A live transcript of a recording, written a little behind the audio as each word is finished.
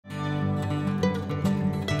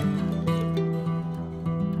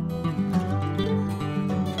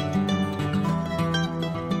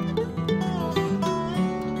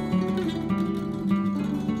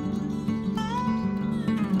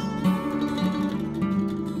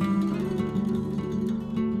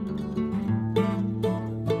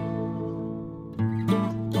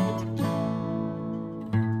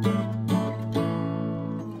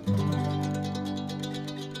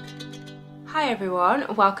everyone,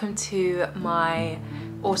 welcome to my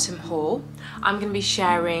autumn haul. I'm going to be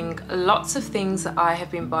sharing lots of things that I have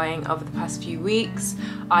been buying over the past few weeks.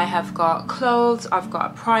 I have got clothes, I've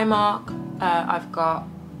got a Primark, I've got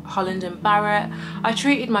Holland & Barrett. I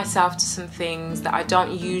treated myself to some things that I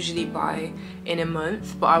don't usually buy in a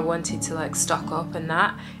month, but I wanted to like stock up and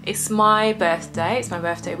that. It's my birthday, it's my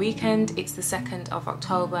birthday weekend, it's the 2nd of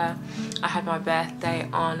October. I had my birthday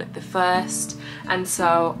on the 1st, and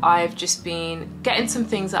so I've just been getting some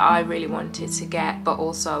things that I really wanted to get, but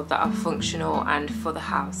also that are functional and for the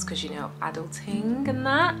house, because you know, adulting and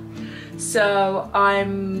that. So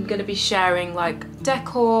I'm gonna be sharing like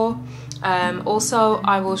decor. Also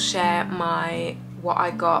I will share what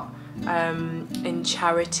I got in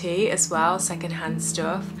charity as well, secondhand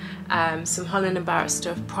stuff, some Holland & Barrett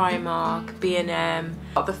stuff, Primark, B&M.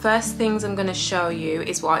 The first things I'm going to show you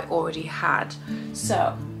is what I already had.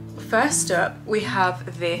 So first up we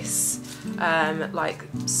have this like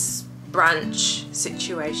branch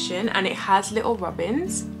situation, and it has little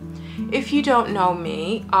robins. If you don't know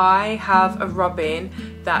me, I have a robin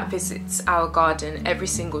that visits our garden every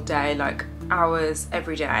single day, like hours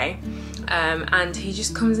every day, and he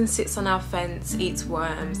just comes and sits on our fence, eats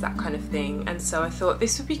worms, that kind of thing. And so I thought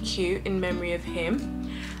this would be cute in memory of him.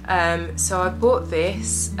 So I bought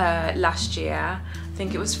this last year. I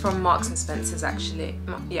think it was from Marks and Spencer's actually,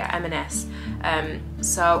 yeah, M&S.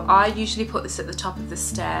 So I usually put this at the top of the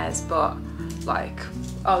stairs, but like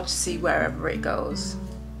I'll just see wherever it goes.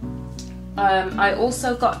 I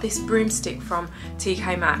also got this broomstick from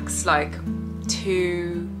TK Maxx like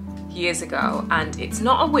 2 years ago, and it's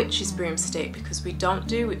not a witch's broomstick because we don't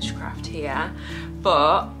do witchcraft here,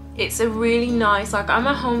 but it's a really nice, like I'm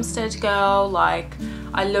a homestead girl, like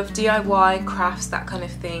I love DIY crafts, that kind of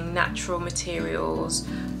thing, natural materials.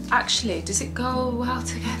 Actually, does it go well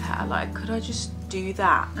together? Like, could I just do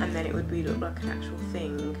that and then it would look like an actual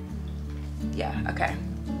thing? Yeah, okay,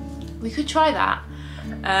 we could try that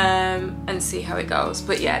and see how it goes.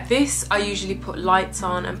 But yeah, this I usually put lights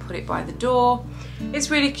on and put it by the door. It's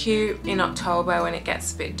really cute in October when it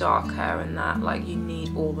gets a bit darker and that, like you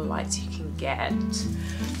need all the lights you can get.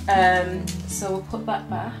 So we'll put that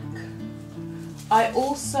back. I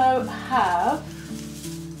also have,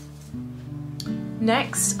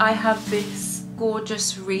 next I have this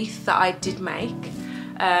gorgeous wreath that I did make.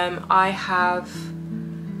 I have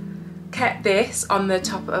kept this on the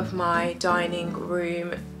top of my dining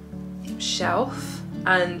room shelf,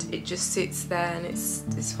 and it just sits there, and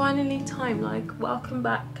it's finally time, like welcome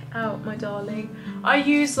back out my darling. I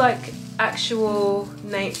use like actual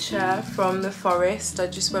nature from the forest. I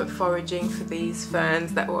just went foraging for these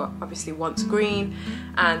ferns that were obviously once green,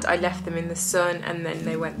 and I left them in the sun, and then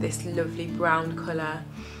they went this lovely brown colour.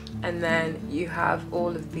 And then you have all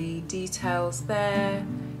of the details there.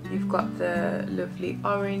 You've got the lovely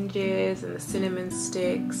oranges and the cinnamon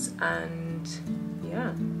sticks, and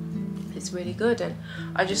yeah, it's really good. And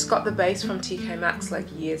I just got the base from TK Maxx like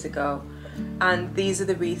years ago, and these are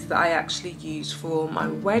the wreaths that I actually used for my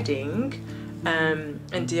wedding, and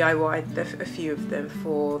DIY'd a few of them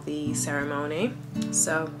for the ceremony.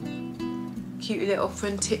 So cute little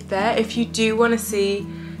fun tip there. If you do want to see,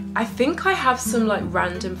 I think I have some like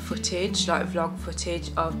random footage, like vlog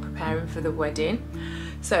footage of preparing for the wedding.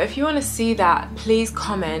 So if you want to see that, please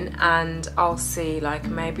comment, and I'll see, like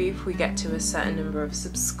maybe if we get to a certain number of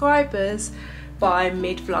subscribers by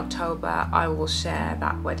mid-vlogtober, I will share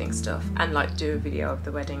that wedding stuff and like do a video of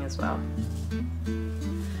the wedding as well.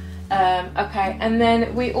 Okay, and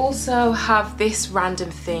then we also have this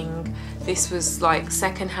random thing. This was like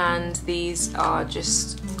secondhand. These are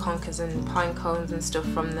just conkers and pine cones and stuff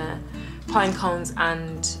from the pine cones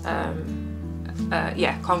and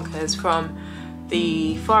yeah, conkers from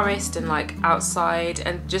the forest and like outside,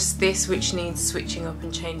 and just this which needs switching up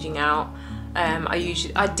and changing out.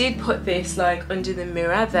 I did put this like under the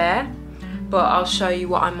mirror there, but I'll show you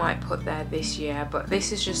what I might put there this year. But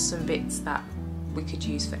this is just some bits that we could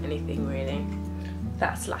use for anything really.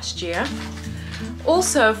 That's last year.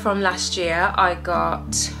 Also from last year I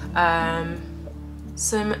got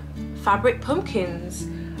some fabric pumpkins.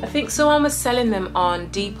 I think someone was selling them on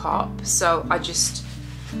Depop, so I just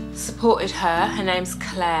supported her. Her name's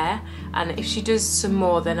Claire, and if she does some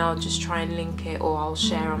more then I'll just try and link it, or I'll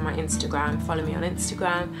share on my Instagram. Follow me on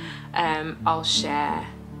Instagram. I'll share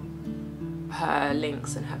her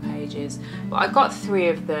links and her pages. But I got 3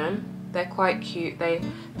 of them. They're quite cute.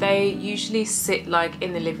 They usually sit like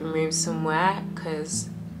in the living room somewhere, because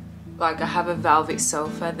like I have a velvet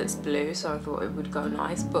sofa that's blue, so I thought it would go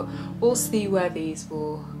nice, but we'll see where these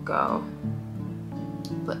will go.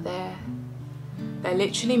 But they're they're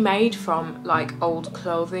literally made from like old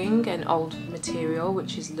clothing and old material,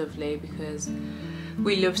 which is lovely because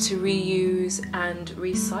we love to reuse and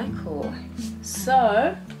recycle.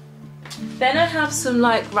 So then I have some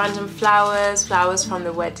like random flowers from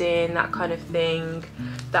the wedding, that kind of thing,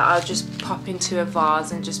 that I'll just pop into a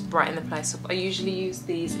vase and just brighten the place up. I usually use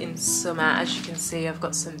these in summer. As you can see, I've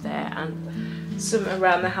got some there and some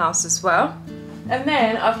around the house as well. And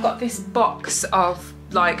then I've got this box of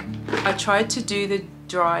like, I tried to do the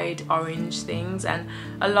dried orange things and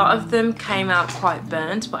a lot of them came out quite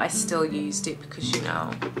burnt, but I still used it because, you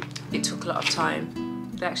know, it took a lot of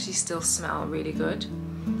time. They actually still smell really good.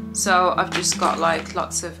 So I've just got like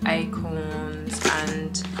lots of acorns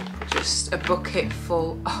and just a bucket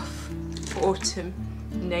full of autumn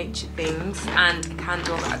nature things and a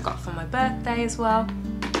candle that I got for my birthday as well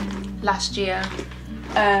last year.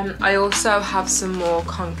 I also have some more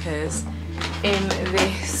conkers in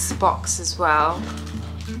this box as well,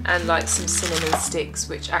 and like some cinnamon sticks,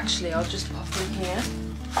 which actually I'll just pop in here.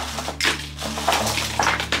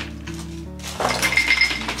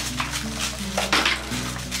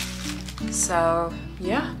 So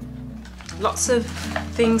yeah, lots of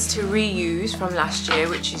things to reuse from last year,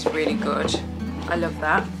 which is really good. I love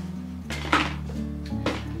that.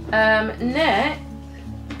 Next,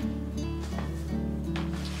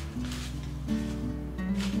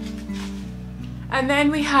 and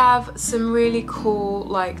then we have some really cool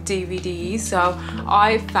like DVDs. So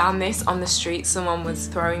I found this on the street, someone was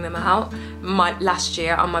throwing them out. Last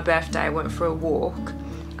year on my birthday I went for a walk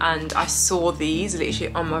and I saw these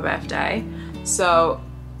literally on my birthday. So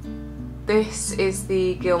this is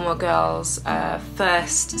the Gilmore Girls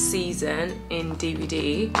first season in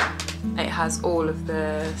DVD. It has all of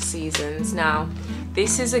the seasons. Now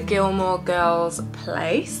this is a Gilmore Girls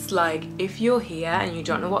place. Like, if you're here and you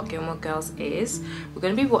don't know what Gilmore Girls is, we're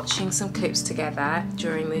going to be watching some clips together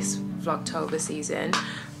during this vlogtober season,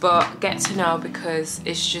 but get to know because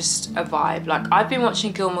it's just a vibe. Like, I've been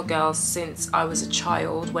watching Gilmore Girls since I was a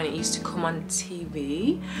child, when it used to come on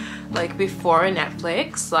TV, like before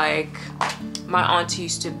Netflix. Like, my auntie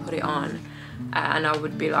used to put it on and I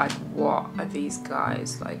would be like, what are these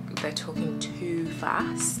guys, like they're talking too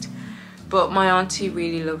fast. But my auntie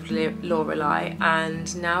really loved Lorelai,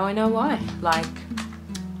 and now I know why. Like,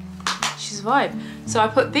 she's a vibe. So I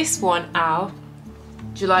put this one out.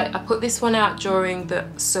 I put this one out during the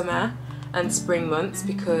summer and spring months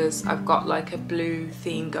because I've got like a blue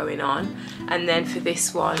theme going on. And then for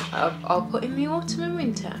this one, I'll put in the autumn and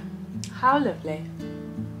winter. How lovely.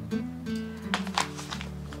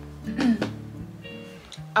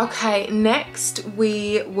 Okay, next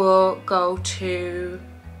we will go to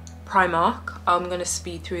Primark. I'm going to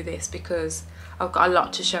speed through this because I've got a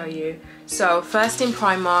lot to show you. So first in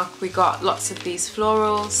Primark we got lots of these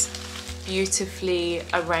florals, beautifully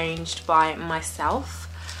arranged by myself,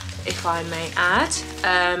 if I may add.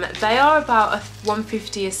 They are about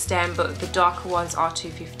 $1.50 a stem, but the darker ones are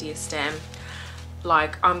 $2.50 a stem.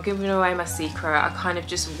 Like, I'm giving away my secret. I kind of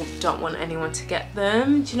just don't want anyone to get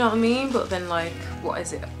them, do you know what I mean? But then, like, what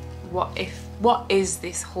is it? What is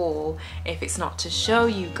this haul if it's not to show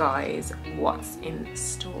you guys what's in the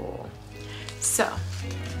store? So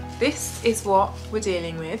this is what we're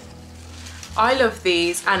dealing with. I love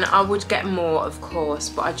these and I would get more, of course,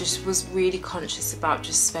 but I just was really conscious about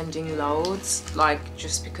just spending loads, like,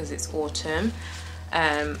 just because it's autumn.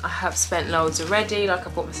 I have spent loads already. Like,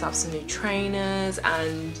 I bought myself some new trainers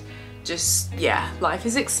and just, yeah, life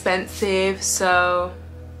is expensive, so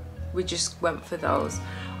we just went for those.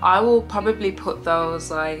 I will probably put those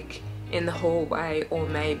like in the hallway or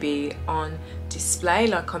maybe on display,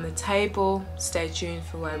 like on the table. Stay tuned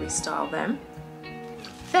for where we style them.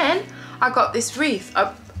 Then I got this wreath.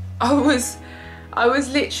 I was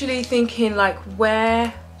literally thinking, like,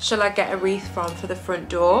 where shall I get a wreath from for the front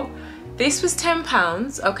door? This was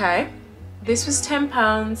 £10, okay? This was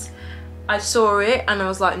 £10. I saw it and I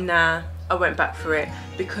was like, nah. I went back for it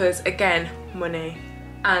because, again, money.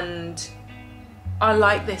 And I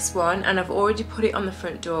like this one and I've already put it on the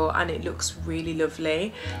front door and it looks really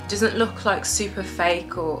lovely. It doesn't look like super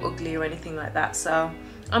fake or ugly or anything like that, so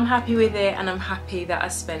I'm happy with it and I'm happy that I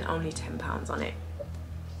spent only £10 on it.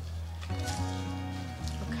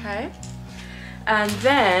 Okay, and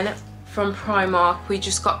then from Primark we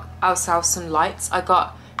just got ourselves some lights. I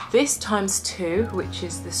got this ×2, which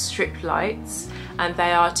is the strip lights, and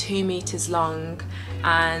they are 2 meters long,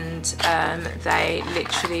 and they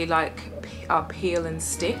literally like are peel and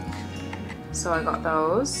stick, so I got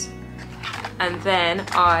those. And then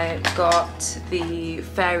I got the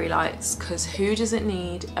fairy lights, because who doesn't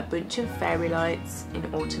need a bunch of fairy lights in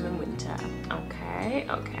autumn and winter? Okay,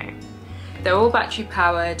 okay. They're all battery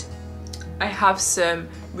powered. I have some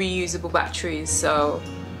reusable batteries, so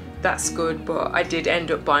that's good, but I did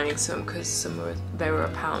end up buying some because they were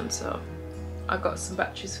 £1, so I got some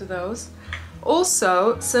batteries for those.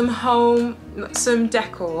 Also some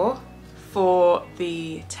decor for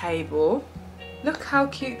the table. Look how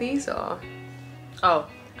cute these are. Oh,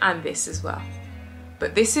 and this as well.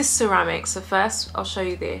 But this is ceramic, so first I'll show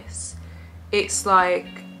you this. It's like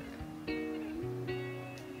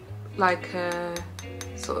a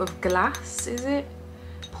sort of glass, is it?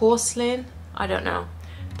 Porcelain? I don't know.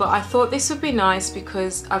 But I thought this would be nice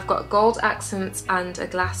because I've got gold accents and a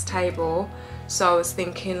glass table. So I was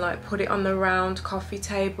thinking like put it on the round coffee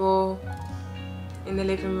table in the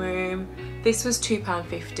living room. This was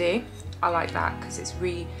 £2.50. I like that because it's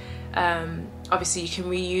obviously you can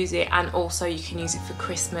reuse it, and also you can use it for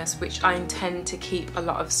Christmas, which I intend to keep a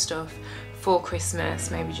lot of stuff for Christmas.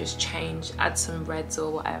 Maybe just change, add some reds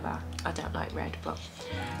or whatever. I don't like red, but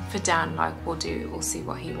for Dan, like, we'll see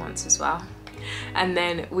what he wants as well. And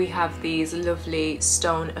then we have these lovely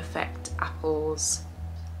stone effect apples.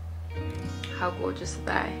 How gorgeous are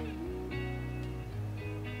they?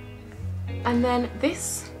 And then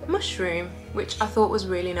this mushroom, which I thought was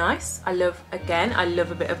really nice. I love a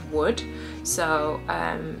bit of wood, so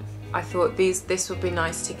I thought this would be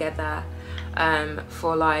nice together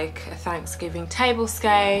for like a Thanksgiving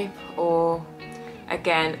tablescape, or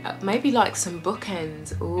again maybe like some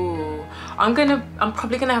bookends. Ooh, I'm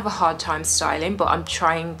probably gonna have a hard time styling, but I'm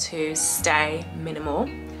trying to stay minimal,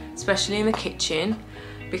 especially in the kitchen,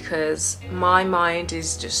 because my mind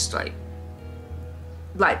is just like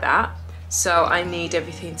that. So I need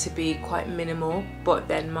everything to be quite minimal, but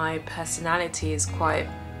then my personality is quite,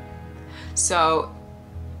 so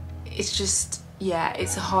it's just, yeah,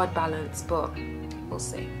 it's a hard balance, but we'll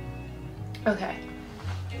see. Okay,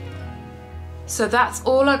 so that's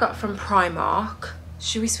all I got from Primark.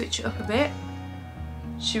 Should we switch it up a bit?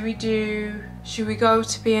 Should we go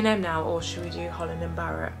to B&M now, or should we do Holland &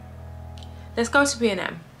 Barrett? Let's go to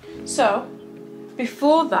B&M. So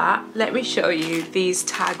before that, let me show you these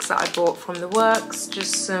tags that I bought from the works.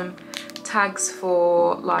 Just some tags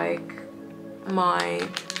for like my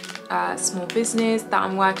small business that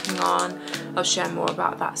I'm working on. I'll share more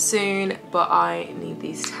about that soon, but I need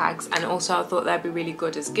these tags, and also I thought they'd be really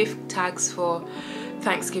good as gift tags for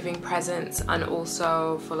Thanksgiving presents and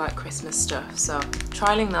also for like Christmas stuff. So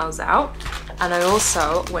trialing those out. And I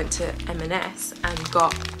also went to M&S and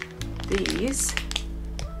got these,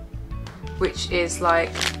 which is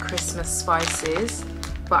like Christmas spices,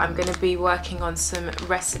 but I'm going to be working on some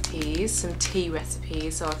recipes, some tea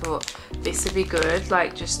recipes, so I thought this would be good,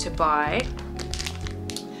 like just to buy.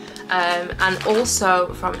 And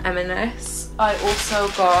also from M&S, I also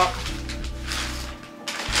got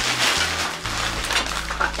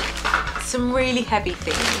some really heavy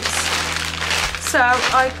things. So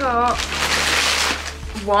I got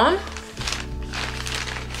 1,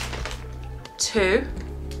 2,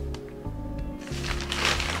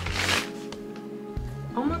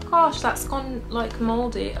 oh my gosh, that's gone like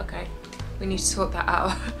moldy. Okay, we need to sort that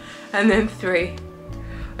out. And then 3.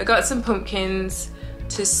 I got some pumpkins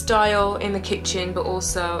to style in the kitchen, but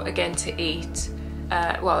also again to eat.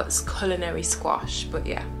 Well, it's culinary squash, but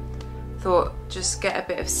yeah, thought just get a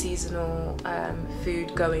bit of seasonal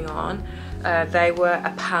food going on. They were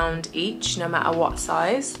 £1 each, no matter what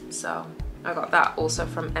size, so I got that also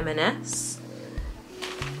from M&S.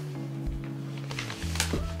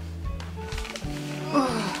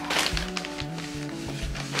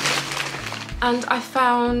 And I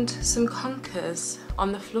found some conkers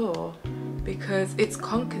on the floor because it's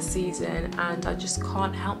conker season and I just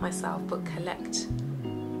can't help myself but collect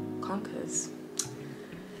conkers.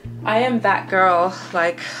 I am that girl,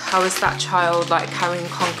 like I was that child like carrying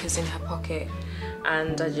conkers in her pocket,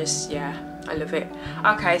 and I just, yeah, I love it.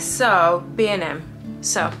 Okay, so B&M.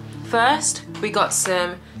 So first we got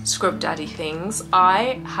some Scrub Daddy things.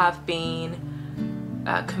 I have been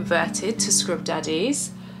converted to Scrub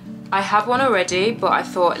Daddies. I have one already, but I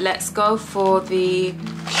thought let's go for the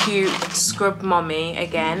cute Scrub Mommy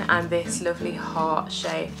again, and this lovely heart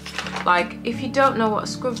shape. Like, if you don't know what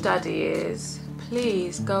Scrub Daddy is,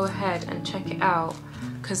 please go ahead and check it out,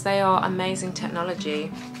 because they are amazing technology.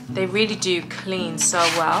 They really do clean so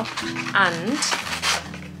well, and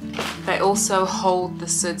they also hold the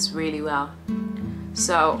suds really well.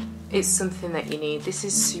 So it's something that you need. This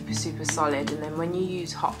is super, super solid, and then when you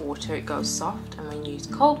use hot water it goes soft, and when you use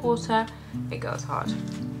cold water it goes hard.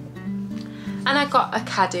 And I got a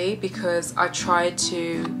caddy because I tried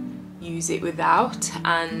to use it without,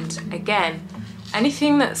 and again,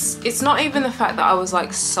 anything that's, it's not even the fact that I was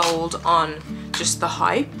like sold on just the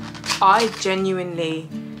hype, I genuinely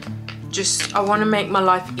I want to make my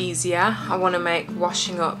life easier. I want to make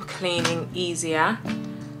washing up, cleaning easier.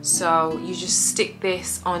 So you just stick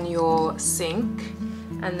this on your sink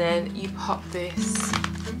and then you pop this.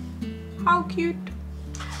 How cute.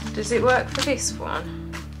 Does it work for this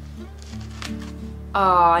one?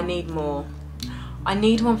 Oh, I need more. I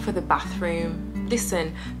need one for the bathroom.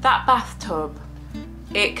 Listen, that bathtub,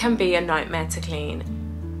 it can be a nightmare to clean.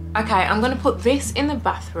 Okay, I'm gonna put this in the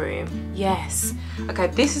bathroom. Yes. Okay,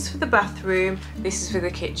 this is for the bathroom, this is for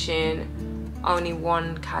the kitchen. Only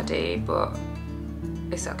one caddy, but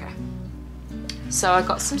it's okay. So I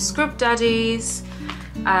got some scrub daddies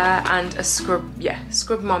and a scrub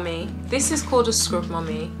mommy. This is called a scrub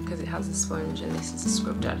mommy because it has a sponge, and this is a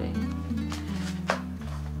scrub daddy.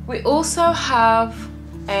 We also have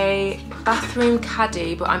a bathroom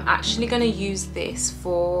caddy, but I'm actually gonna use this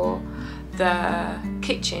for the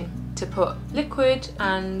kitchen to put liquid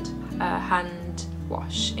and hand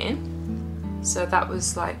wash in. So that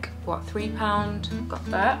was like, what, £3? Got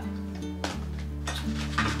that.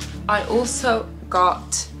 I also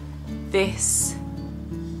got this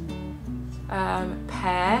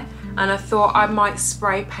pear, and I thought I might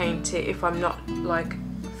spray paint it if I'm not like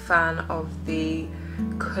a fan of the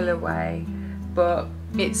colorway, but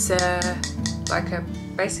it's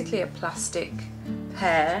basically a plastic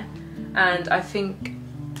pear, and I think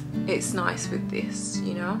it's nice with this,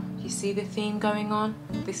 you know. You see the theme going on?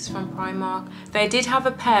 This is from Primark. They did have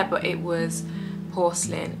a pear, but it was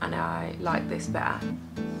porcelain, and I like this better.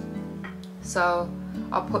 So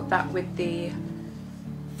I'll put that with the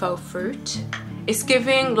faux fruit. It's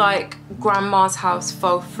giving like grandma's house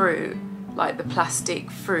faux fruit, like the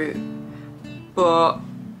plastic fruit, but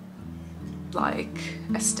like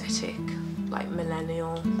aesthetic, like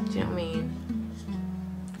millennial, do you know what I mean?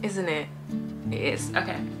 Isn't it? It is.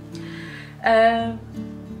 Okay.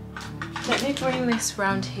 Let me bring this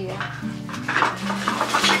round here.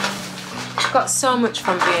 Got so much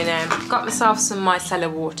from B&M. Got myself some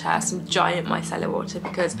micellar water, some giant micellar water,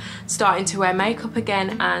 because I'm starting to wear makeup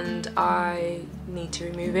again and I need to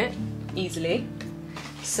remove it easily.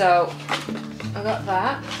 So I got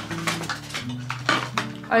that.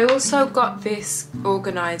 I also got this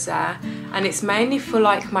organizer, and it's mainly for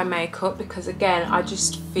like my makeup, because again I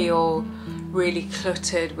just feel really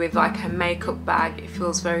cluttered with like a makeup bag. It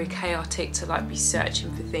feels very chaotic to like be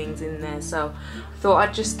searching for things in there, so I thought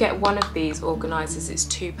I'd just get one of these organizers. It's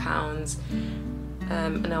 £2,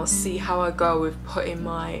 and I'll see how I go with putting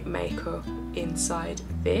my makeup inside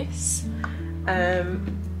this.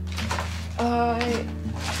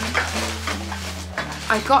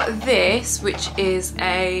 I got this, which is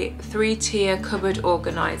a 3-tier cupboard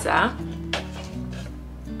organizer,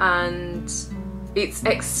 and it's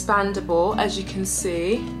expandable, as you can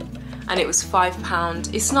see, and it was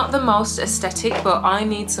 £5. It's not the most aesthetic, but I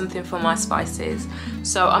need something for my spices,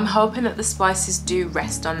 so I'm hoping that the spices do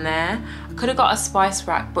rest on there. I could have got a spice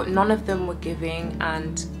rack, but none of them were giving,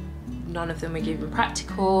 and none of them were giving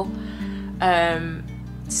practical.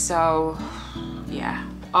 So yeah,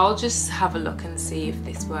 I'll just have a look and see if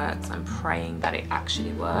this works. I'm praying that it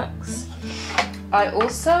actually works. I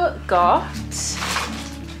also got,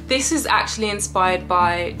 this is actually inspired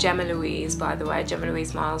by Gemma Louise, by the way, Gemma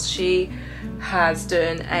Louise Miles. She has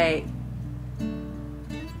done a,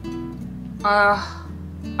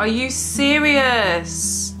 are you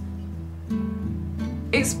serious?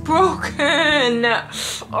 It's broken.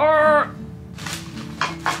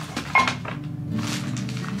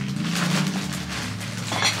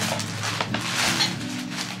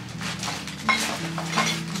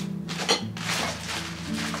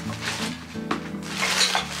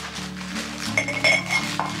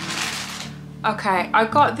 Okay, I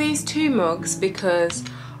got these 2 mugs because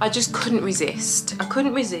I just couldn't resist. I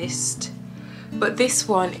couldn't resist. But this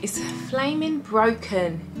one is flaming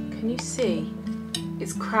broken. Can you see?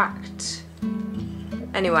 It's cracked.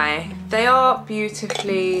 Anyway, they are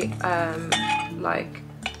beautifully like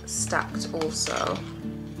stacked also.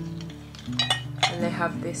 And they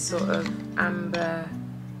have this sort of amber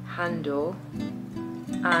handle.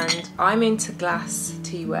 And I'm into glass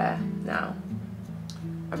teaware now.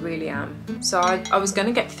 I really am. So I was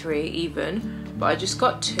gonna get 3 even, but I just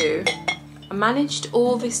got 2. I managed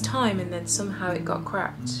all this time and then somehow it got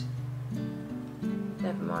cracked.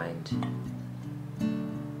 Never mind.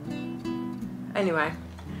 Anyway,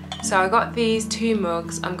 so I got these 2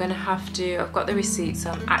 mugs. I'm gonna have to, I've got the receipt,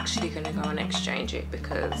 so I'm actually gonna go and exchange it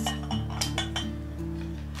because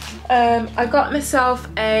I got myself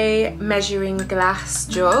a measuring glass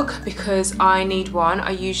jug because I need one.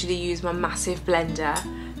 I usually use my massive blender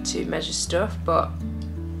to measure stuff, but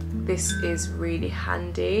this is really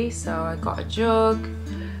handy. So I got a jug.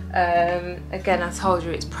 Again, I told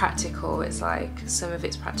you it's practical. It's like some of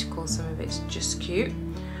it's practical, some of it's just cute.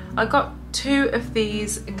 I got 2 of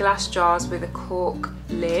these glass jars with a cork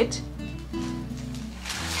lid.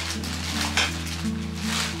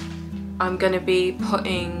 I'm going to be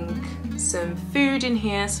putting some food in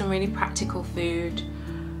here, some really practical food,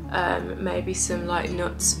 maybe some like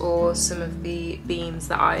nuts or some of the beans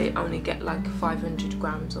that I only get like 500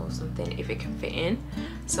 grams or something if it can fit in.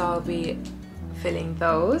 So I'll be filling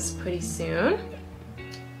those pretty soon.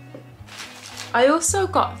 I also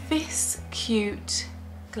got this cute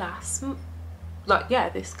glass, like, yeah,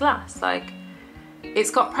 this glass, like,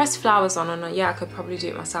 it's got pressed flowers on, and yeah, I could probably do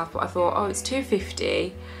it myself, but I thought, oh, it's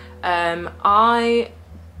 $2.50. I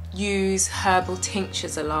use herbal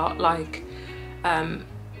tinctures a lot, like,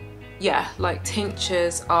 yeah, like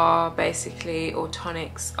tinctures are basically, or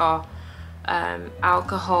tonics are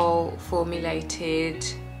alcohol formulated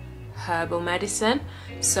herbal medicine.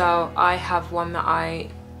 So I have one that I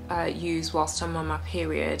use whilst I'm on my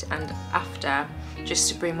period and after, just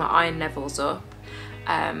to bring my iron levels up.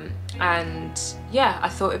 And yeah, I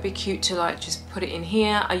thought it'd be cute to like just put it in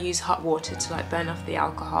here. I use hot water to like burn off the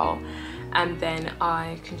alcohol, and then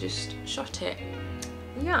I can just shot it.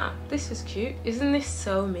 Yeah, this is cute. Isn't this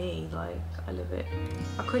so me? Like, I love it.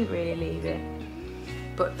 I couldn't really leave it.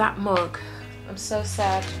 But that mug, I'm so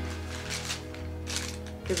sad.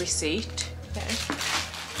 The receipt. Okay.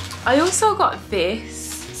 I also got this,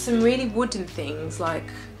 some really wooden things, like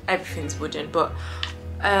everything's wooden, but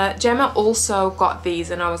Gemma also got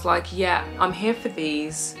these, and I was like, yeah, I'm here for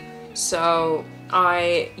these. So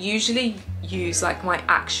I usually use like my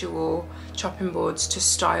actual chopping boards to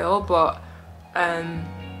style, but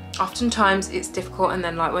oftentimes it's difficult, and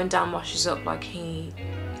then like when Dan washes up, like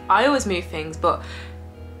I always move things, but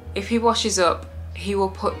if he washes up, he will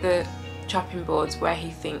put the chopping boards where he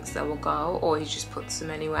thinks they will go, or he just puts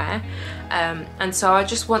them anywhere, and so I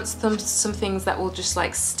just want some things that will just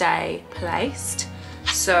like stay placed.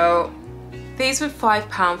 So these were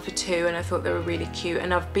 £5 for 2, and I thought they were really cute,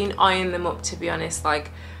 and I've been eyeing them up, to be honest,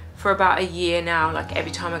 like for about a year now. Like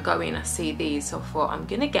every time I go in I see these, so I thought I'm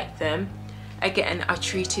gonna get them. Again, I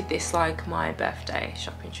treated this like my birthday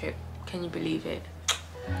shopping trip. Can you believe it?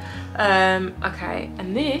 Okay,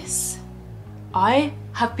 and this, I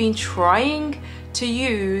have been trying to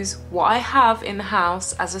use what I have in the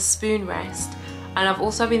house as a spoon rest, and I've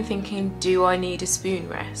also been thinking, do I need a spoon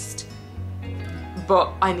rest?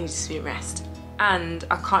 But I need a spoon rest, and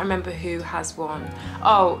I can't remember who has one.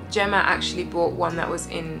 Oh, Gemma actually bought one that was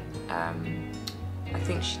in, I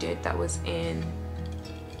think she did, that was in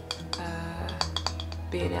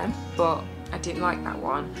B&M, but I didn't like that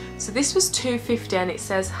one. So this was $2.50, and it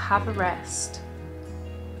says have a rest.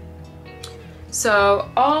 So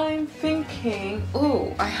I'm thinking,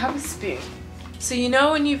 oh, I have a spoon. So you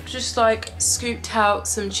know when you've just like scooped out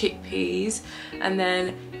some chickpeas, and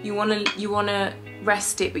then you wanna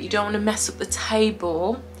rest it, but you don't want to mess up the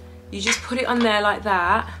table, you just put it on there like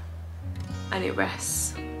that, and it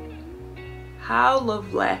rests. How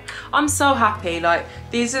lovely. I'm so happy. Like,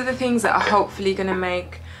 these are the things that are hopefully gonna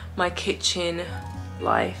make my kitchen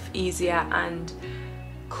life easier and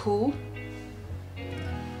cool.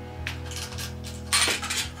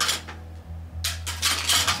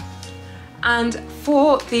 And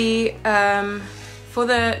for the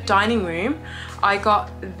dining room, I got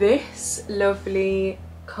this lovely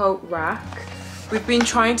coat rack. We've been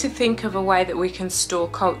trying to think of a way that we can store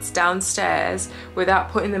coats downstairs without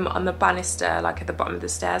putting them on the banister, like at the bottom of the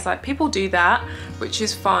stairs. Like, people do that, which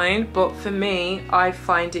is fine, but for me, I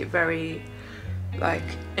find it very like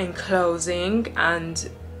enclosing, and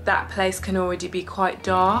that place can already be quite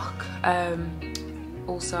dark.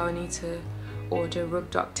 Also, I need to order rug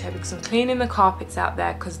duct tape because I'm cleaning the carpets out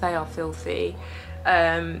there because they are filthy.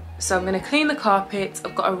 So I'm going to clean the carpets.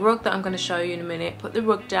 I've got a rug that I'm going to show you in a minute. Put the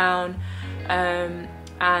rug down,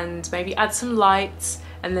 and maybe add some lights,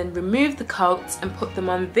 and then remove the coats and put them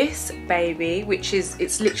on this baby, which is,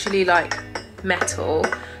 it's literally like metal,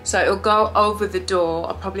 so it'll go over the door.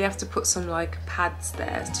 I'll probably have to put some like pads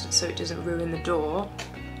there so it doesn't ruin the door.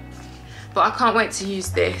 But I can't wait to use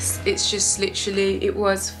this. It's just literally, it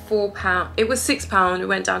was £4. It was £6, it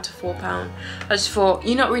went down to £4. I just thought,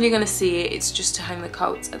 you're not really gonna see it. It's just to hang the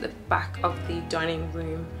coats at the back of the dining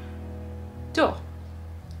room door.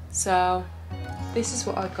 So this is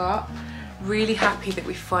what I got. Really happy that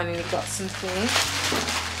we finally got something.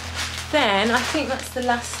 Then I think that's the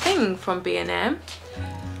last thing from B&M.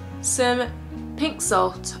 Some pink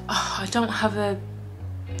salt. Oh, I don't have a,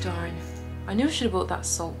 darn. I knew I should have bought that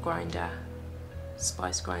salt grinder.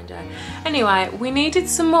 spice grinder. Anyway, we needed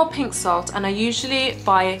some more pink salt, and I usually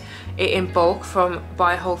buy it in bulk from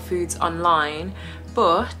Buy Whole Foods online,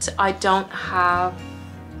 but I didn't have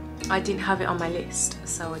it on my list,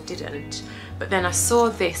 so I didn't. But then I saw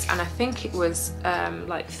this, and I think it was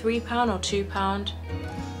like £3 or £2,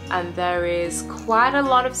 and there is quite a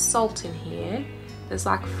lot of salt in here. There's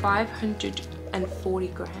like 540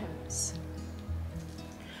 grams.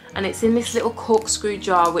 And it's in this little corkscrew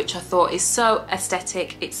jar, which I thought is so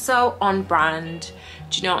aesthetic. It's so on brand.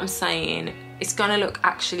 Do you know what I'm saying? It's gonna look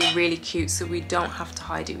actually really cute, so we don't have to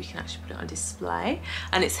hide it. We can actually put it on display.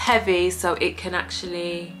 And it's heavy, so it can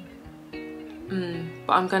actually,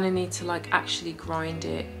 but I'm gonna need to like actually grind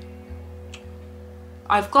it.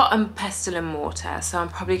 I've got a pestle and mortar, so I'm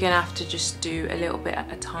probably gonna have to just do a little bit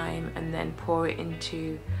at a time and then pour it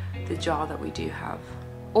into the jar that we do have.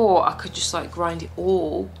 Or I could just like grind it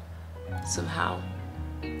all somehow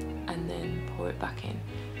and then pour it back in.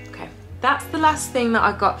 Okay, that's the last thing that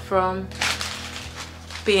I got from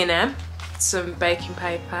B&M, some baking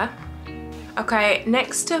paper. Okay,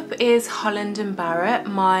 next up is Holland & Barrett,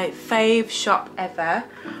 my fave shop ever.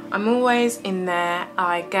 I'm always in there.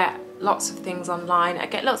 I get lots of things online. I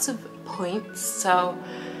get lots of points, so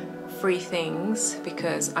free things,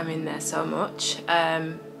 because I'm in there so much.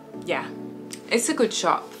 Yeah, it's a good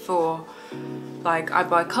shop for, like, I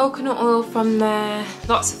buy coconut oil from there,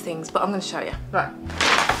 lots of things, but I'm going to show you. Right,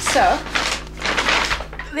 so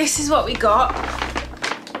this is what we got.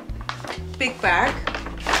 Big bag.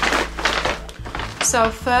 So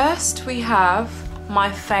first we have my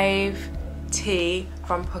fave tea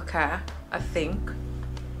from Pucker, I think,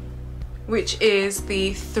 which is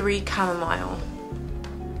the 3 chamomile.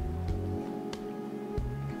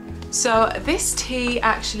 So this tea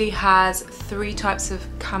actually has 3 types of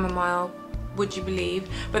chamomile, would you believe?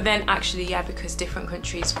 But then actually, yeah, because different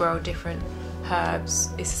countries grow different herbs,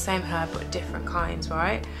 it's the same herb but different kinds,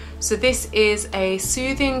 right? So this is a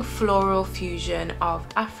soothing floral fusion of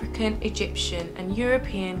African, Egyptian and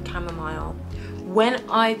European chamomile. When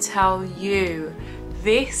I tell you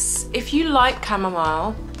this, if you like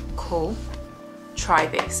chamomile, cool, try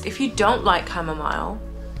this. If you don't like chamomile,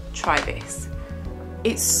 try this.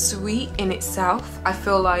 It's sweet in itself. I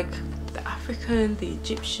feel like the African, the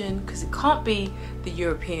Egyptian, because it can't be the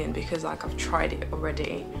European, because like I've tried it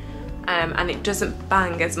already, and it doesn't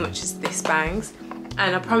bang as much as this bangs.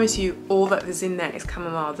 And I promise you, all that there's in there is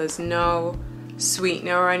chamomile. There's no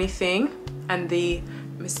sweetener or anything. And the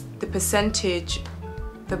percentage,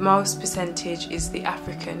 the most percentage is the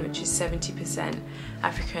African, which is 70%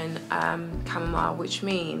 African chamomile, which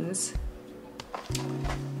means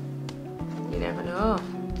you never know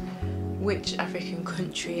which African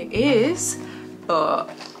country it is, but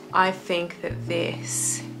I think that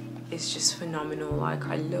this is just phenomenal. Like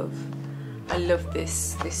I love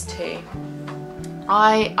this tea.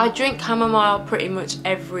 I drink chamomile pretty much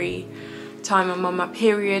every time I'm on my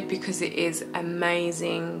period because it is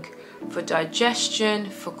amazing for digestion,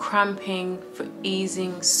 for cramping, for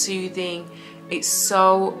easing, soothing. It's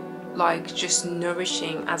so like just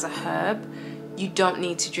nourishing as a herb. You don't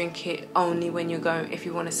need to drink it only when you're going, if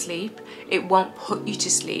you want to sleep. It won't put you to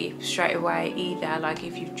sleep straight away either. Like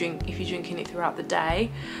if you're drinking it throughout the day,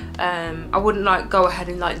 I wouldn't like go ahead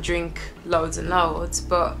and like drink loads and loads,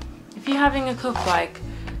 but if you're having a cup like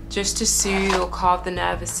just to soothe or calm the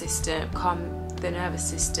nervous system,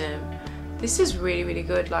 this is really, really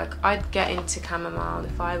good. Like I'd get into chamomile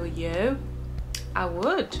if I were you. I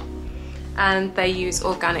would. And they use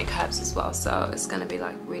organic herbs as well, so it's going to be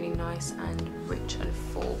like really nice and rich and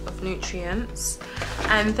full of nutrients.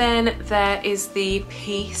 And then there is the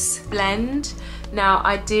Peace blend. Now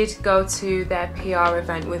I did go to their PR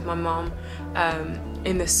event with my mom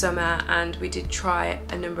in the summer, and we did try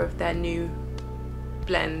a number of their new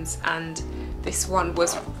blends, and this one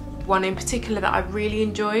was one in particular that I really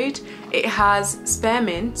enjoyed. It has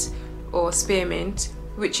spearmint,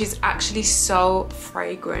 which is actually so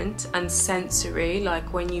fragrant and sensory.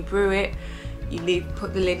 Like when you brew it, you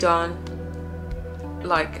put the lid on,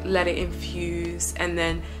 like let it infuse, and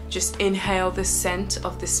then just inhale the scent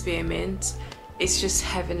of the spearmint. It's just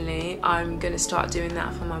heavenly. I'm gonna start doing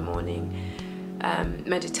that for my morning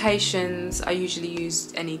meditations. I usually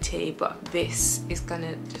use any tea, but this is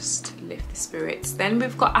gonna just lift the spirits. Then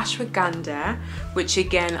we've got ashwagandha, which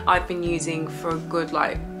again I've been using for a good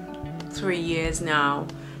like 3 years now,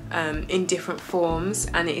 in different forms,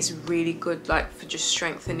 and it is really good like for just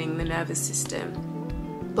strengthening the nervous system,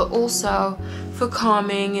 but also for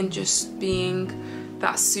calming and just being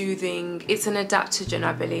that soothing. It's an adaptogen,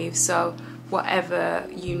 I believe, so whatever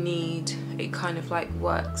you need, it kind of like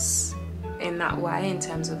works in that way, in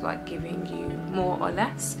terms of like giving you more or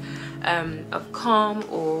less of calm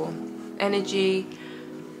or energy.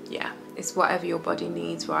 Yeah, it's whatever your body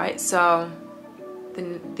needs, right? So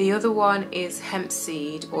the other one is hemp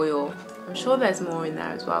seed oil. I'm sure there's more in there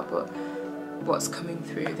as well, but what's coming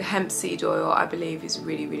through, the hemp seed oil, I believe is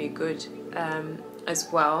really good as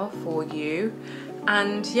well for you.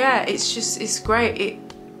 And yeah, it's great.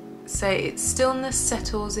 Its stillness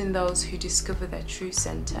settles in those who discover their true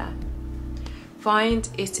center. Find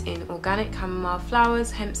it in organic chamomile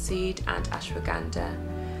flowers, hemp seed and ashwagandha.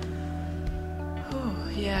 Oh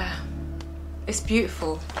yeah, it's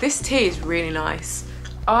beautiful. This tea is really nice.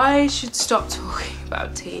 I should stop talking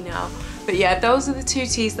about tea now. But yeah, those are the two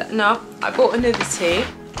teas that, no, I bought another tea.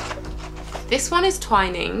 This one is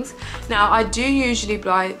Twinings. Now, I do usually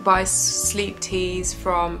buy sleep teas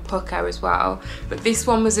from Pukka as well, but this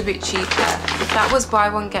one was a bit cheaper. If that was buy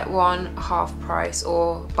one get one half price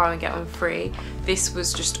or buy one get one free, this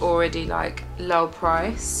was just already like low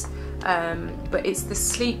price. But it's the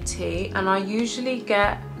sleep tea, and I usually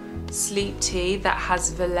get sleep tea that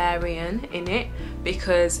has valerian in it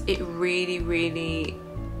because it really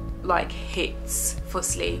like hits for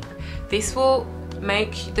sleep. This will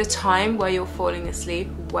make the time where you're falling asleep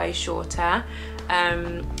way shorter.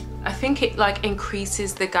 I think it like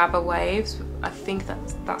increases the GABA waves. I think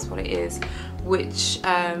that's what it is, which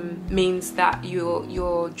means that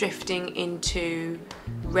you're drifting into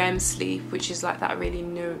REM sleep, which is like that really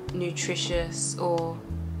nutritious or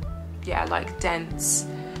yeah, like dense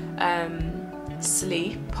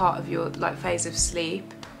sleep, part of your like phase of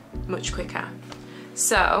sleep, much quicker.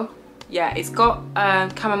 So yeah, it's got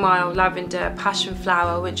chamomile, lavender, passion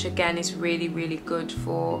flower, which again is really good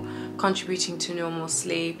for contributing to normal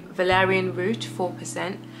sleep. Valerian root,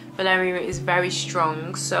 4%. Valerian root is very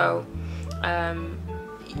strong, so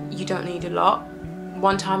you don't need a lot.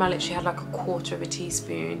 One time I literally had like a quarter of a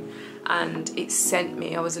teaspoon and it sent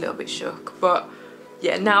me. I was a little bit shook, but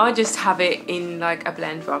yeah, now I just have it in like a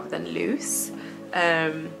blend rather than loose.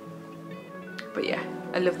 But yeah,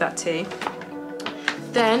 I love that tea.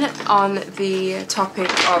 Then on the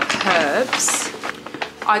topic of herbs,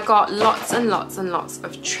 I got lots and lots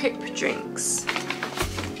of trip drinks.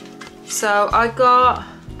 So I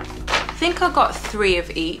think I got 3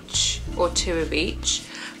 of each or 2 of each.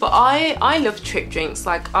 But I love trip drinks.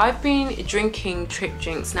 Like, I've been drinking trip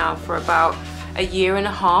drinks now for about a year and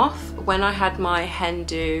a half. When I had my hen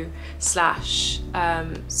do slash,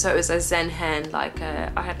 so it was a Zen hen, like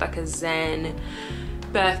I had like a Zen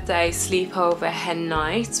birthday sleepover hen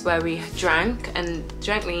night where we drank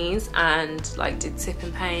these and like did sip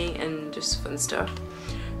and paint and just fun stuff.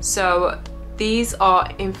 So these are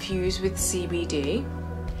infused with CBD,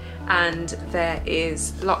 and there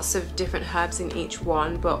is lots of different herbs in each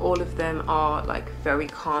one, but all of them are like very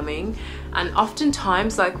calming. And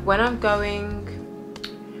oftentimes, like when I'm going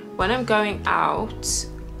out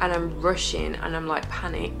and I'm rushing and I'm like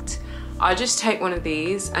panicked, I just take one of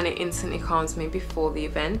these and it instantly calms me before the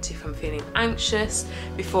event. If I'm feeling anxious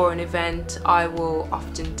before an event, I will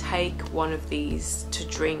often take one of these to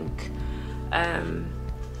drink,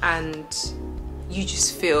 and you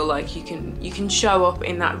just feel like you can show up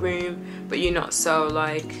in that room, but you're not so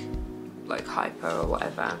like hyper or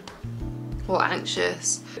whatever, or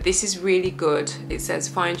anxious. This is really good. It says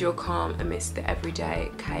find your calm amidst the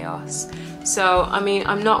everyday chaos. So I mean,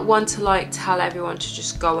 I'm not one to like tell everyone to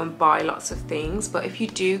just go and buy lots of things, but if you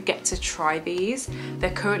do get to try these,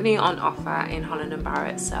 they're currently on offer in Holland &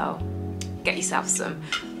 Barrett, so get yourself some.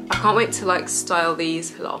 I can't wait to like style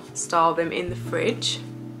them in the fridge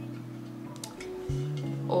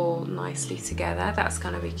all nicely together. That's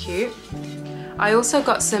gonna be cute. I also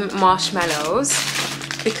got some marshmallows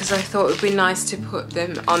because I thought it would be nice to put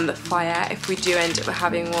them on the fire if we do end up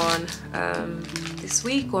having one this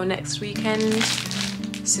week or next weekend.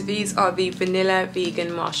 So these are the vanilla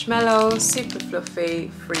vegan marshmallows, super fluffy,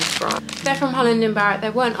 free from. They're from Holland & Barrett.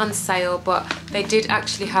 They weren't on sale, but they did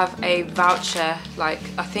actually have a voucher, like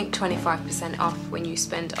I think 25% off when you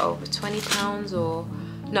spend over £20, or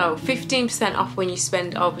no, 15% off when you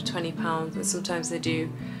spend over £20, and sometimes they do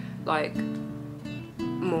like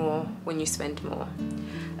more when you spend more.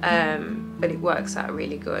 But it works out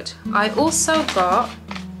really good. I also got,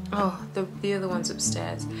 oh, the other one's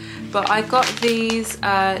upstairs, but I got these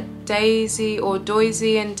Daisy or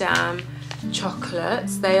Doisy and Dam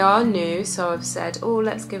chocolates. They are new, so I've said, oh,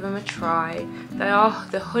 let's give them a try. They are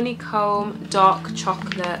the honeycomb dark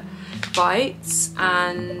chocolate bites,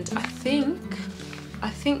 and I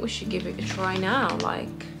think we should give it a try now.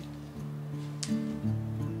 Like,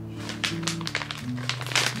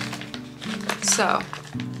 so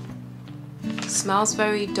Smells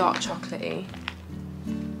very dark chocolatey.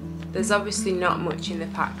 There's obviously not much in the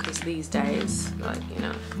pack because these days, like, you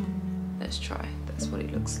know, let's try. That's what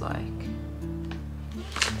it looks like.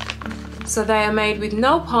 So they are made with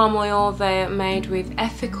no palm oil, they are made with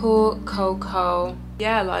ethical cocoa.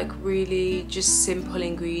 Yeah, like really just simple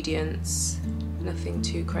ingredients, nothing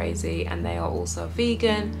too crazy, and they are also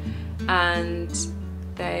vegan and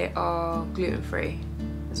they are gluten-free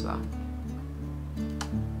as well.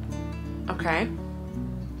 Okay.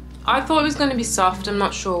 I thought it was going to be soft, I'm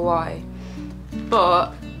not sure why,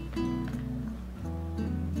 but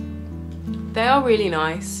they are really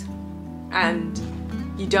nice and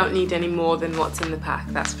you don't need any more than what's in the pack,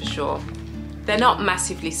 that's for sure. They're not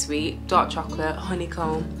massively sweet. Dark chocolate,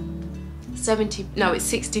 honeycomb, it's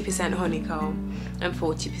 60% honeycomb and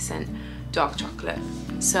 40% dark chocolate.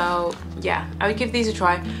 So yeah, I would give these a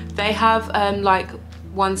try. They have like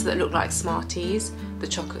ones that look like Smarties, the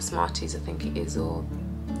chocolate Smarties I think it is, or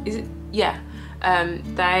is it? Yeah.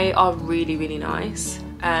 They are really, really nice.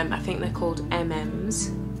 I think they're called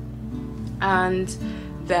M&Ms, and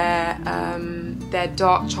their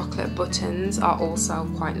dark chocolate buttons are also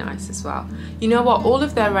quite nice as well. You know what, all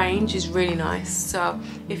of their range is really nice, so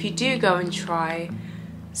if you do go and try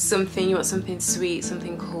something, you want something sweet,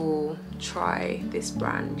 something cool, try this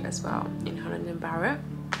brand as well in Holland & Barrett.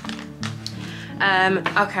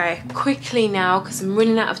 Okay, quickly now because I'm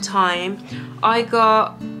running out of time, I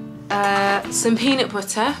got some peanut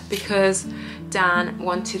butter because Dan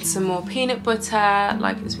wanted some more peanut butter,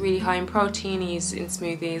 like it's really high in protein, he uses it in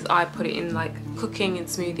smoothies. I put it in like cooking and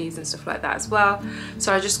smoothies and stuff like that as well.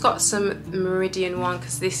 So I just got some Meridian one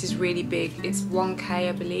because this is really big. It's 1k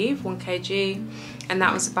I believe, 1 kg, and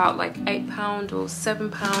that was about like £8 or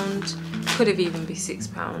 £7, could have even been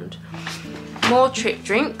 £6. More Trip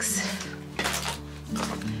drinks.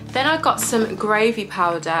 Then I got some gravy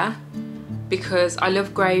powder because I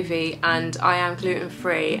love gravy and I am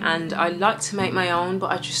gluten-free and I like to make my own,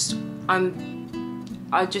 but I'm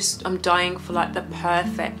dying for like the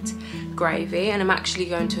perfect gravy, and I'm actually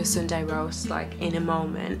going to a Sunday roast like in a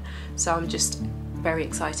moment, so I'm just very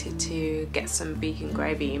excited to get some vegan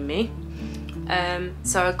gravy in me.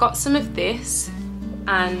 So I got some of this,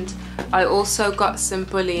 and I also got some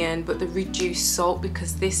bouillon, but the reduced salt,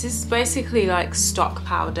 because this is basically like stock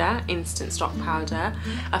powder, instant stock powder.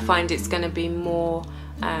 I find it's going to be more,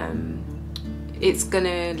 it's going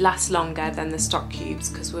to last longer than the stock cubes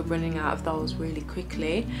because we're running out of those really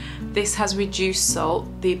quickly. This has reduced salt.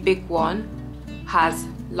 The big one has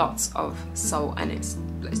lots of salt and it's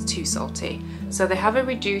too salty. So they have a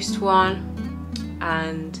reduced one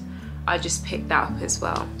and I just picked that up as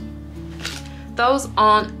well. Those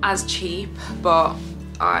aren't as cheap, but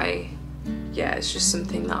yeah, it's just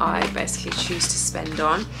something that I basically choose to spend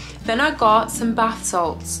on. Then I got some bath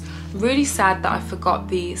salts. Really sad that I forgot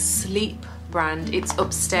the Sleep brand. It's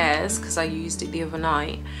upstairs because I used it the other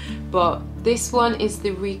night. But this one is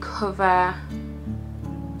the Recover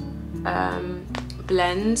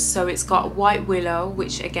blend. So it's got white willow,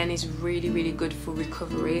 which again is really, really good for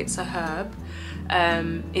recovery. It's a herb.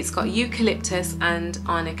 It's got eucalyptus and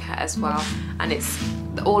arnica as well, and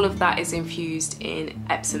all of that is infused in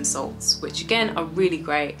Epsom salts, which again are really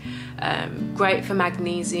great. Great for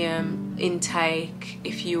magnesium intake.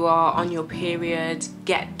 If you are on your period,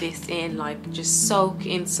 get this in, like just soak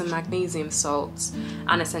in some magnesium salts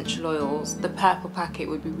and essential oils. The purple packet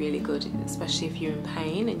would be really good, especially if you're in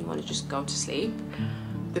pain and you want to just go to sleep.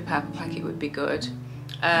 The purple packet would be good.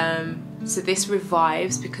 So this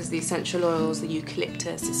revives because the essential oils, the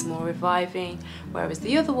eucalyptus is more reviving, whereas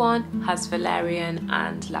the other one has valerian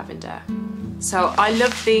and lavender. So I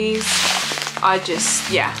love these. I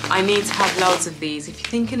need to have loads of these. If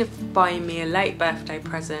you're thinking of buying me a late birthday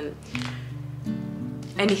present,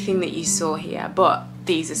 anything that you saw here, but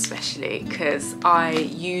these especially, because I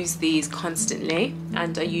use these constantly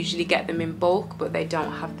and I usually get them in bulk, but they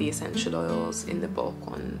don't have the essential oils in the bulk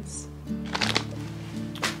ones.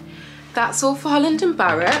 That's all for Holland &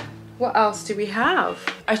 Barrett. What else do we have?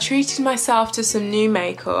 I treated myself to some new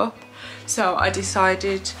makeup, so I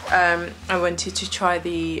decided I wanted to try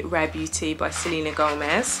the Rare Beauty by Selena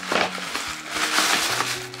Gomez.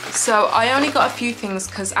 So I only got a few things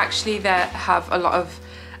because actually they have a lot of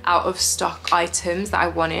out of stock items that I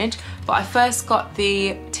wanted, but I first got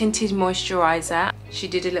the tinted moisturizer. She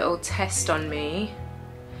did a little test on me,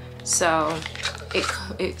 so it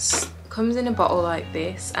comes in a bottle like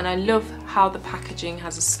this, and I love how the packaging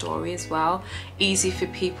has a story as well. Easy for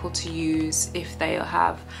people to use if they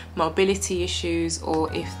have mobility issues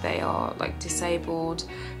or if they are like disabled,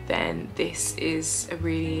 then this is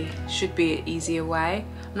should be an easier way.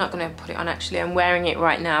 I'm not going to put it on, actually I'm wearing it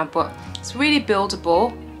right now, but It's really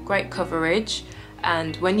buildable, great coverage,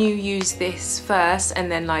 and when you use this first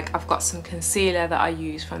and then like I've got some concealer that I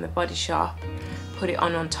use from the Body Shop, put it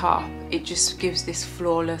on top, it just gives this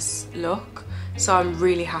flawless look. So I'm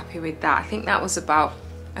really happy with that. I think that was about,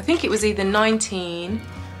 I think it was either £19,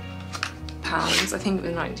 I think it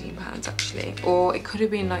was £19 actually, or it could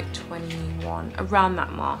have been like 21, around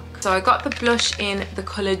that mark. So I got the blush in the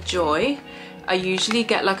colour Joy. I usually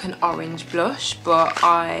get like an orange blush, but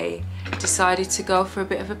I decided to go for a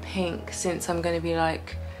bit of a pink since I'm going to be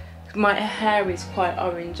like, my hair is quite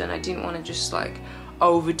orange and I didn't want to just like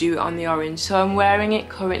overdo it on the orange. So I'm wearing it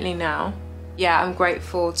currently now. Yeah, I'm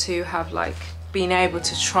grateful to have like been able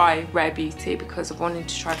to try Rare Beauty because I've wanted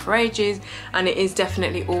to try for ages, and it is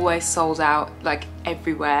definitely always sold out like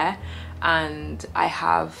everywhere. And I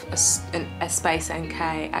have a Space NK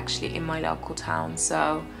actually in my local town,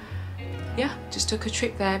 so yeah, just took a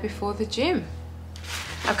trip there before the gym.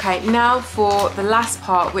 Okay, now for the last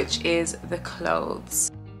part, which is the clothes.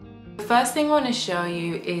 The first thing I want to show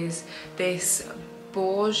you is this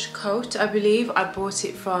Bourge coat. I believe I bought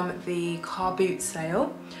it from the car boot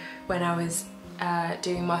sale when I was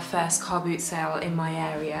doing my first car boot sale in my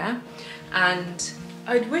area, and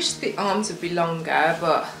I'd wish the arms would be longer,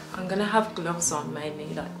 but I'm gonna have gloves on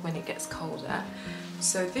mainly like when it gets colder.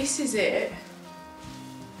 So this is it.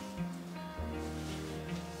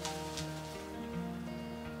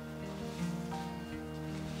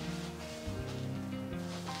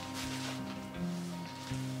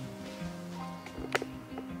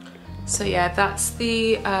 So yeah, that's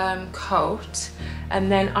the coat.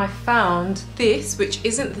 And then I found this, which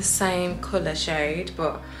isn't the same colour shade,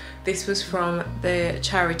 but this was from the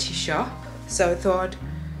charity shop. So I thought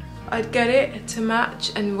I'd get it to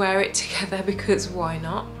match and wear it together because why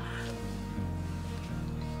not?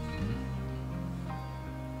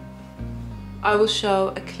 I will show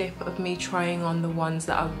a clip of me trying on the ones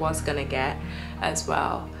that I was gonna get as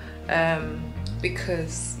well.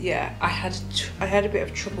 Because yeah, I had a bit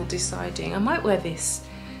of trouble deciding. I might wear this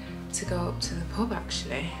to go up to the pub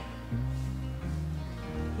actually.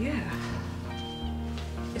 Yeah,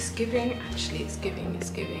 it's giving, actually it's giving.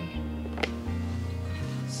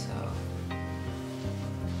 So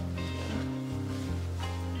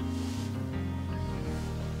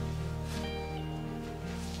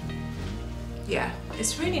yeah,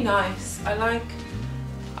 it's really nice. I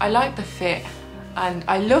like the fit. And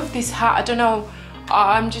I love this hat. I don't know,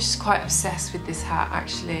 I'm just quite obsessed with this hat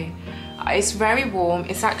actually. It's very warm.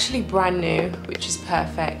 It's actually brand new, which is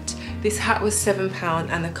perfect. This hat was £7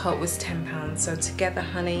 and the coat was £10. So together,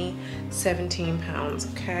 honey,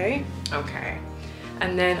 £17, okay? Okay.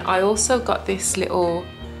 And then I also got this little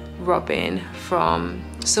robin from,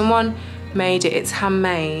 someone made it, it's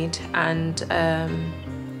handmade, and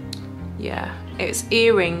yeah, it's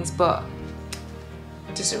earrings, but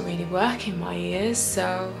doesn't really work in my ears,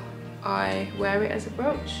 so I wear it as a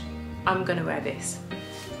brooch. I'm gonna wear this.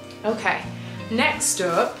 Okay, next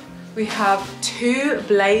up we have two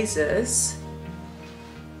blazers.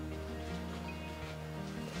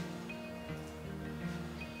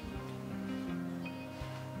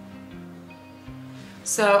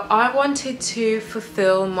 So I wanted to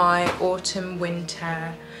fulfill my autumn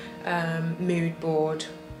winter mood board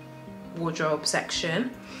wardrobe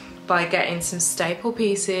section by getting some staple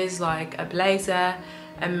pieces like a blazer,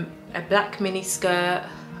 a black mini skirt.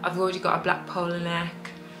 I've already got a black polo neck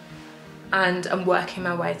and I'm working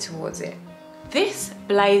my way towards it. This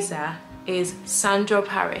blazer is Sandro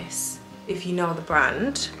Paris, if you know the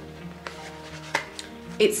brand.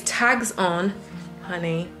 It's tags on,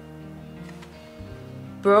 honey,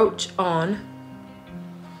 brooch on.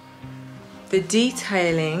 The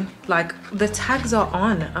detailing, like the tags are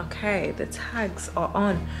on, okay, the tags are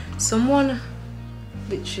on. Someone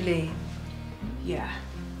literally, yeah,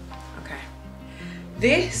 okay.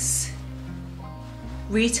 This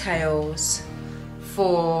retails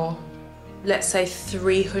for, let's say,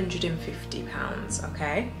 £350,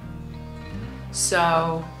 okay?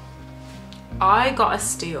 So I got a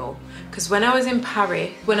steal because when I was in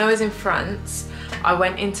Paris, when I was in France, I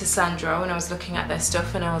went into Sandro and I was looking at their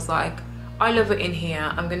stuff and I was like, I love it in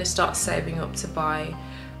here. I'm gonna start saving up to buy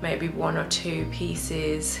maybe 1 or 2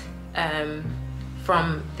 pieces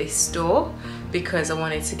from this store because I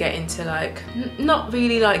wanted to get into like, not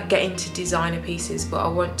really like get into designer pieces, but I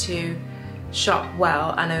want to shop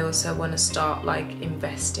well, and I also want to start like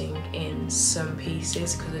investing in some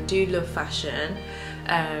pieces because I do love fashion,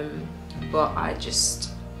 but I just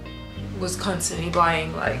was constantly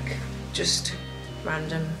buying like just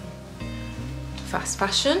random fast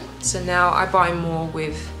fashion. So now I buy more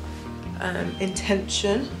with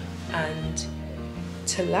intention and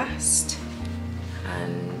to last,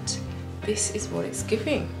 and this is what it's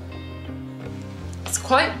giving. It's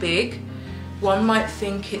quite big. One might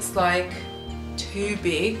think it's like too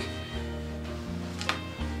big.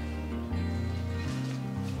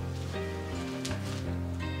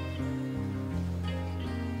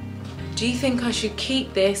 Do you think I should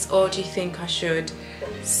keep this, or do you think I should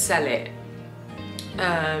sell it?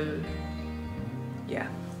 Yeah,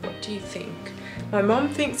 what do you think? My mom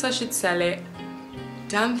thinks I should sell it.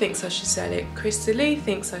 Dan thinks I should sell it. Crystal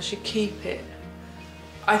thinks I should keep it.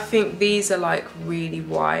 I think these are like really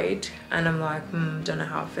wide, and I'm like, don't know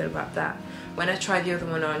how I feel about that. When I try the other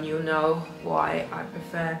one on, you'll know why I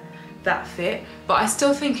prefer that fit. But I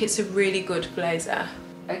still think it's a really good blazer.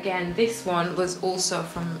 Again, this one was also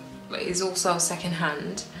is also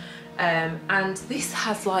secondhand, and this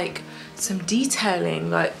has like some detailing.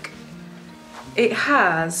 Like, it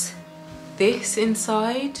has this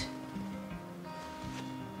inside.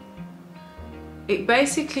 It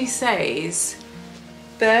basically says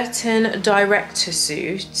Burton director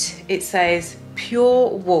suit. It says pure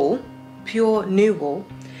wool, pure new wool.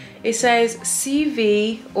 It says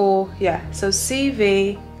CV, or yeah, so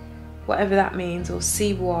CV, whatever that means, or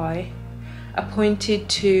CY, appointed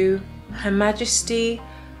to Her Majesty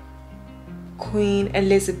Queen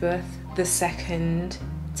Elizabeth II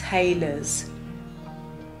Tailors,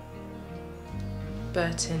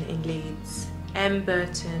 Burton in Leeds. M.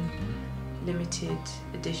 Burton limited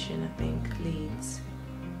edition, I think, Leeds.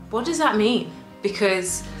 What does that mean?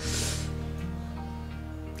 Because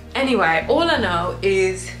anyway, all I know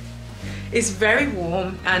is it's very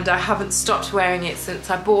warm, and I haven't stopped wearing it since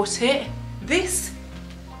I bought it. This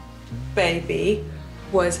baby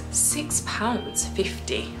was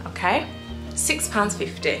 £6.50, okay?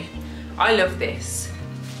 £6.50. I love this.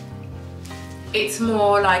 It's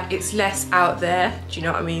more like, it's less out there, do you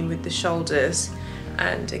know what I mean, with the shoulders.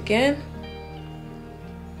 And again,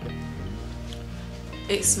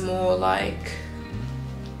 it's more like,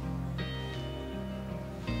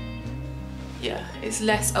 yeah, it's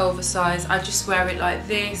less oversized. I just wear it like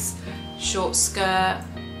this, short skirt.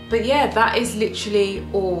 But yeah, that is literally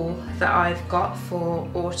all that I've got for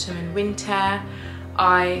autumn and winter.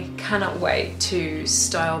 I cannot wait to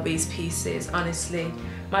style these pieces, honestly.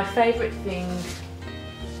 My favorite thing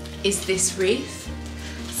is this wreath.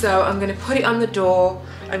 So I'm gonna put it on the door.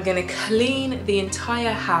 I'm gonna clean the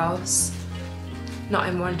entire house, not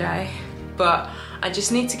in one day, but I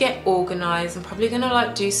just need to get organized. I'm probably gonna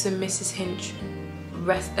like do some Mrs. Hinch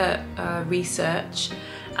research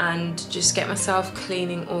and just get myself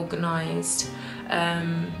cleaning, organized.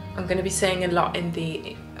 I'm gonna be saying a lot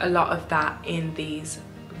of that in these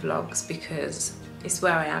vlogs because it's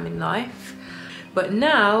where I am in life. But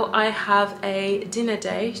now I have a dinner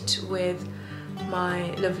date with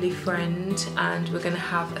my lovely friend, and we're gonna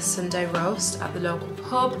have a Sunday roast at the local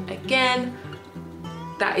pub. Again,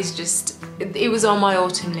 that is just, it was on my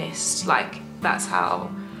autumn list. Like, that's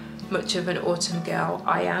how much of an autumn girl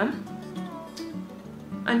I am.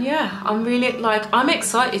 And yeah, I'm really like, I'm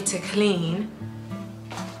excited to clean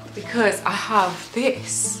because I have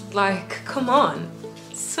this. Like, come on,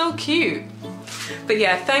 so cute. But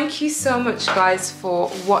yeah, thank you so much guys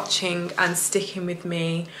for watching and sticking with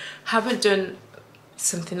me. Haven't done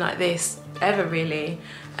something like this ever really,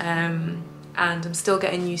 and I'm still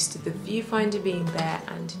getting used to the viewfinder being there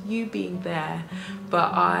and you being there.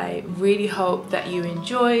 But I really hope that you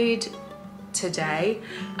enjoyed today,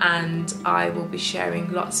 and I will be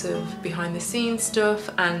sharing lots of behind the scenes stuff,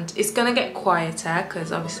 and it's gonna get quieter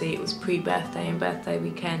because obviously it was pre-birthday and birthday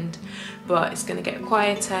weekend, but it's gonna get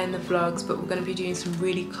quieter in the vlogs. But we're gonna be doing some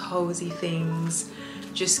really cozy things,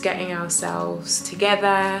 just getting ourselves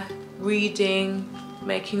together, reading,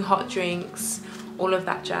 making hot drinks, all of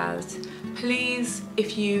that jazz. Please,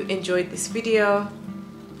 if you enjoyed this video,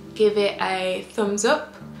 give it a thumbs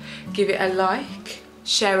up, give it a like,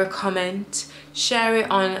 share a comment, share it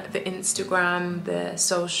on the Instagram, the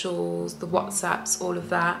socials, the WhatsApps, all of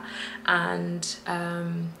that. And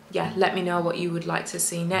yeah, let me know what you would like to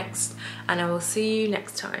see next, and I will see you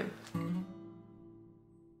next time.